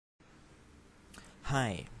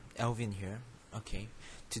Hi, Alvin here. Okay,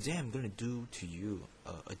 today I'm going to do to you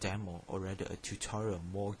a demo, or rather a tutorial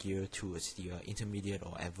more geared towards the intermediate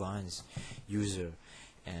or advanced user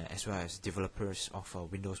as well as developers of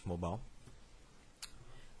Windows Mobile.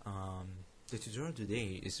 The tutorial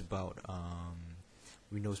today is about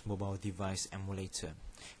Windows Mobile Device Emulator.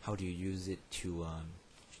 How do you use it to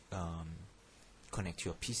connect to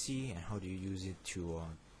your PC, and how do you use it to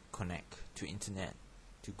connect to internet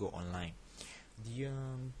to go online. The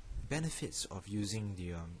benefits of using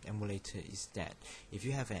the emulator is that if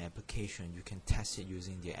you have an application, you can test it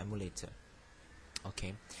using the emulator.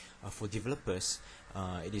 Okay, for developers,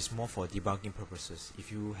 it is more for debugging purposes.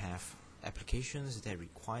 If you have applications that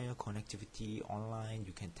require connectivity online,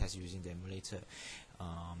 you can test using the emulator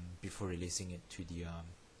before releasing it to the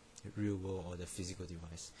real world or the physical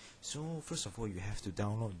device. So first of all, you have to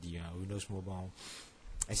download the Windows Mobile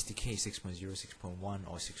SDK 6.0, 6.1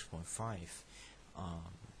 or 6.5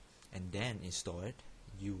 and then install it.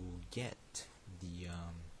 You will get the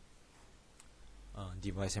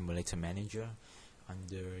device emulator manager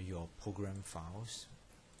under your program files.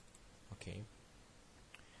 Okay,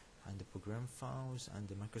 under program files,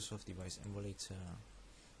 under Microsoft Device Emulator,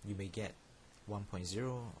 you may get 1.0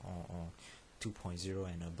 or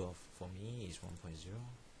 2.0 and above. For me, it's 1.0.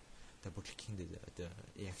 Double clicking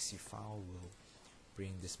the exe file will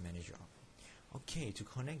bring this manager up. Okay, to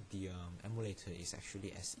connect the emulator is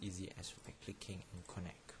actually as easy as right clicking and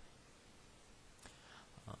connect.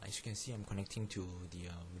 As you can see, I'm connecting to the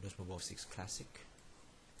Windows Mobile 6 Classic.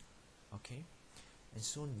 Okay, and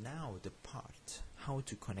so now the part how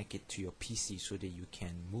to connect it to your PC so that you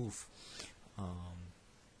can move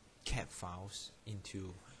CAD files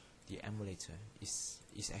into the emulator is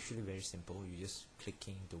actually very simple. You just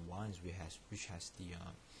clicking the ones which has the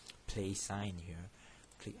play sign here.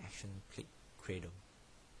 Click action, click cradle.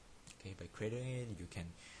 Okay, by cradling it, you can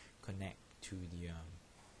connect to the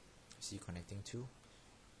see connecting to.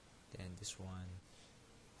 Then this one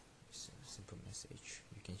is a simple message.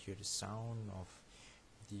 You can hear the sound of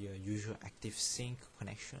the usual active sync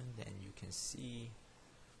connection. Then you can see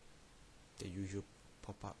the usual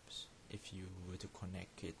pop-ups if you were to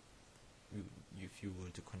connect it. If you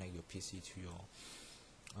were to connect your PC to your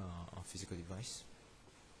physical device,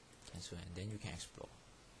 and so and then you can explore.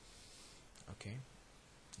 Okay,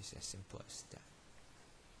 it's as simple as that.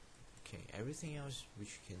 Okay, everything else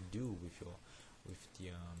which you can do with the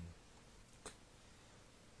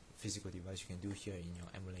physical device, you can do here in your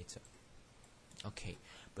emulator. Okay,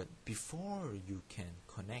 but before you can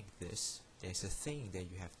connect this, there's a thing that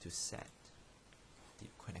you have to set. The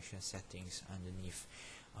connection settings underneath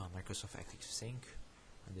Microsoft Active Sync.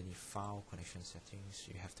 Underneath File Connection Settings,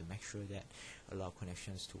 you have to make sure that allow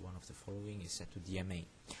connections to one of the following is set to DMA.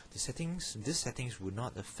 These settings will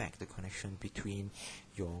not affect the connection between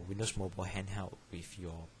your Windows Mobile handheld with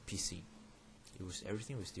your PC.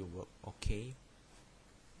 Everything will still work. Okay.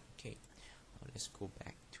 Okay. Let's go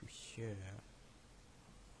back to here.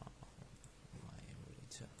 My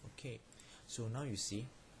emulator. Okay. So now you see,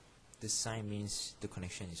 this sign means the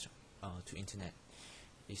connection is to internet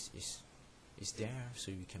is there,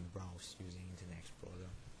 so you can browse using Internet Explorer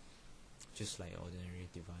just like ordinary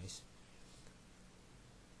device.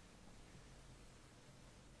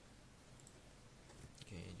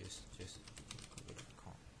 Okay, just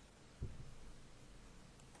google.com.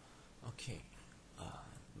 Okay,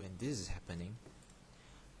 when this is happening,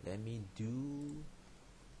 let me do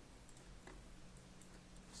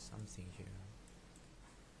something here.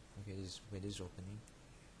 Okay, this is where this is opening.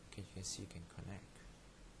 Okay, you can see you can connect.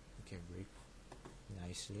 Okay, very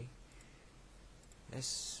nicely.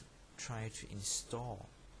 Let's try to install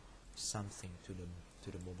something to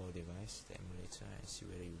the mobile device, the emulator, and see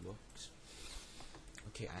whether it works.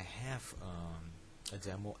 Okay, I have a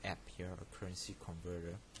demo app here, a currency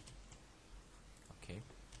converter. Okay.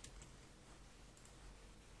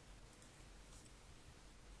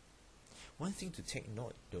 One thing to take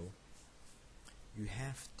note though, you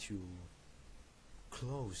have to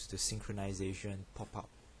close the synchronization pop-up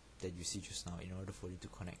that you see just now in order for you to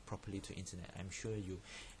connect properly to internet. I'm sure you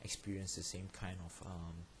experience the same kind of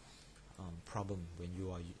problem when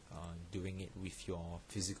you are doing it with your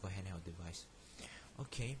physical handheld device.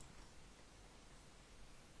 Okay.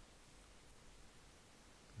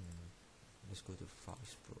 Let's go to File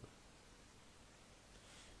Explorer.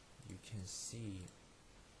 You can see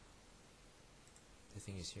the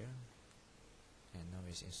thing is here, and now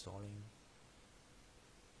it's installing.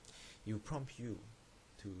 It will prompt you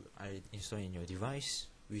to either install in your device,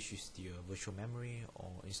 which is the virtual memory,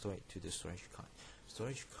 or install it to the storage card.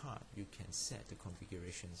 Storage card, you can set the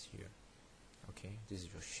configurations here. Okay, this is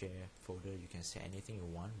your share folder. You can set anything you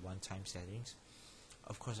want, one-time settings.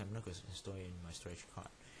 Of course, I'm not going to install it in my storage card.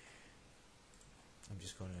 I'm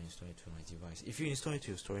just going to install it to my device. If you install it to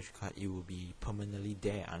your storage card, it will be permanently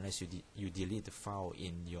there unless you delete the file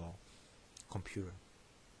in your computer.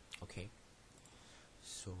 Okay,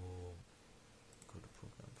 so go to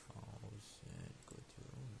program files and go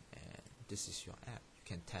to, and this is your app. You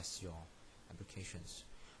can test your applications.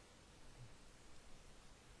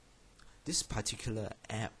 This particular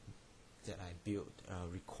app that I built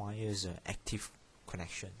requires active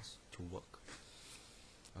connections to work.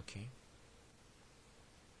 Okay,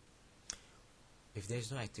 if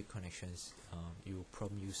there's no active connections, it will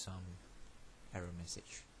prompt you some error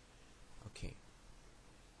message. Okay,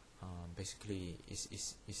 basically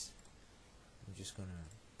I'm just gonna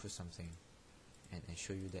put something and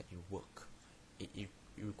show you that it work. It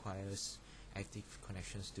requires active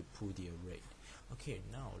connections to pull the array. Okay,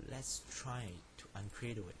 now let's try to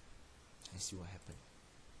uncradle it and see what happens.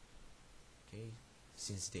 Okay,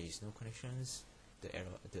 since there is no connections, the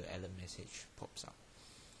error message pops up.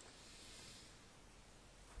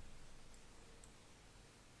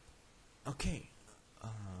 Okay,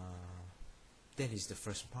 that is the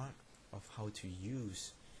first part of how to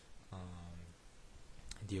use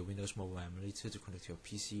the Windows Mobile Emulator to connect to your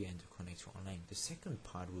PC and to connect to online. The second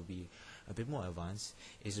part will be a bit more advanced.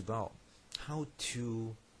 It's about how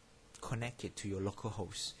to connect it to your local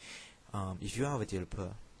host. If you are a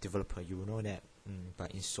developer, you will know that by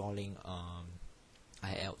installing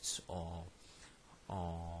IELTS or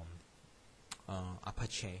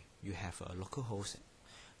Apache, you have a local host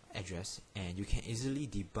address, and you can easily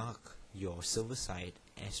debug your server side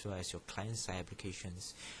as well as your client side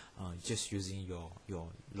applications just using your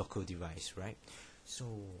local device, right? So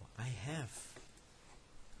I have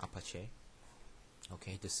Apache.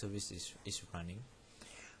 Okay, the service is running.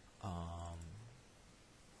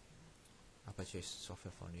 Apache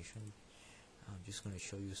Software Foundation. I'm just going to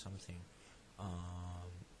show you something.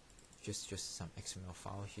 Just some XML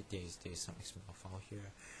file here. There's some XML file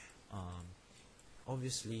here.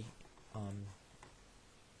 Obviously,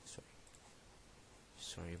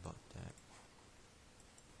 sorry about that.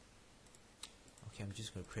 Okay, I'm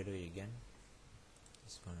just going to create it again.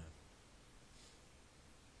 It's going to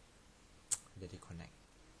let it connect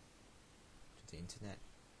to the internet.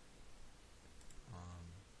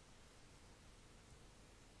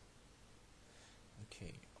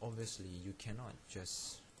 Okay, obviously you cannot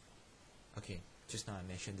just, okay, just now I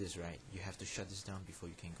mentioned this, right? You have to shut this down before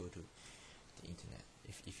you can go to the internet.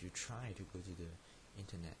 If you try to go to the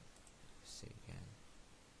internet, say again,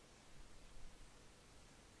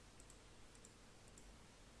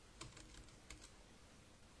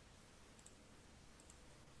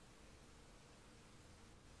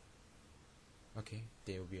 okay,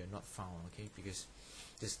 there will be a not found, okay, because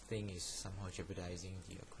this thing is somehow jeopardizing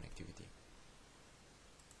the connectivity.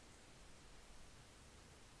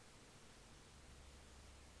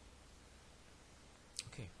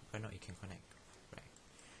 Okay, right now it can connect, right?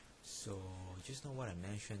 So just now what I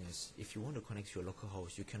mentioned is, if you want to connect to your local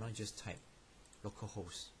host, you cannot just type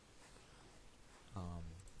localhost.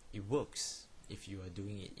 It works if you are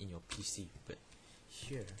doing it in your PC, but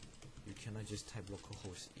here you cannot just type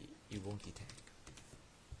localhost. It won't detect.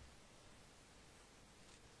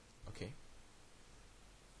 Okay,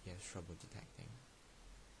 it has trouble detecting.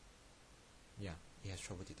 Yeah, it has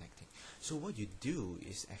trouble detecting. So what you do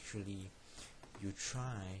is actually you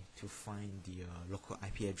try to find the local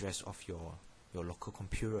IP address of your local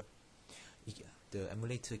computer. The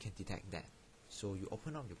emulator can detect that. So you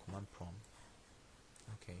open up your command prompt.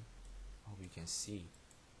 Okay, hope you can see.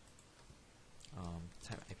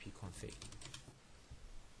 Type ipconfig.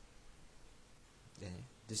 Then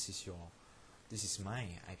this is my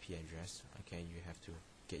IP address. Okay, you have to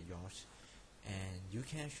get yours, and you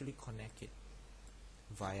can actually connect it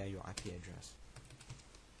via your IP address.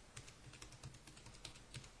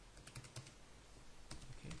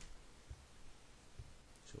 Okay,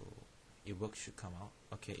 so it works, should come out.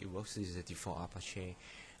 Okay, it works. This is the default Apache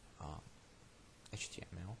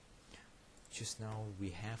HTML. Just now we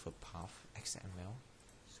have a path XML,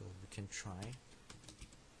 so we can try.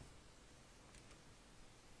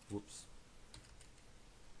 Whoops.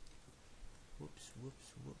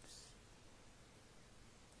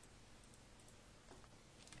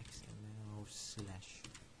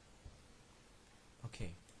 XML/.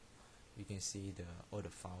 Okay, you can see all the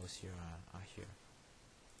files here are here.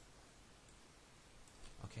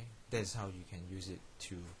 Okay, that's how you can use it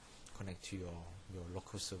to connect to your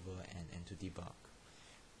local server and to debug.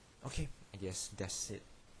 Okay, I guess that's it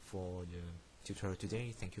for the tutorial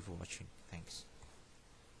today. Thank you for watching. Thanks.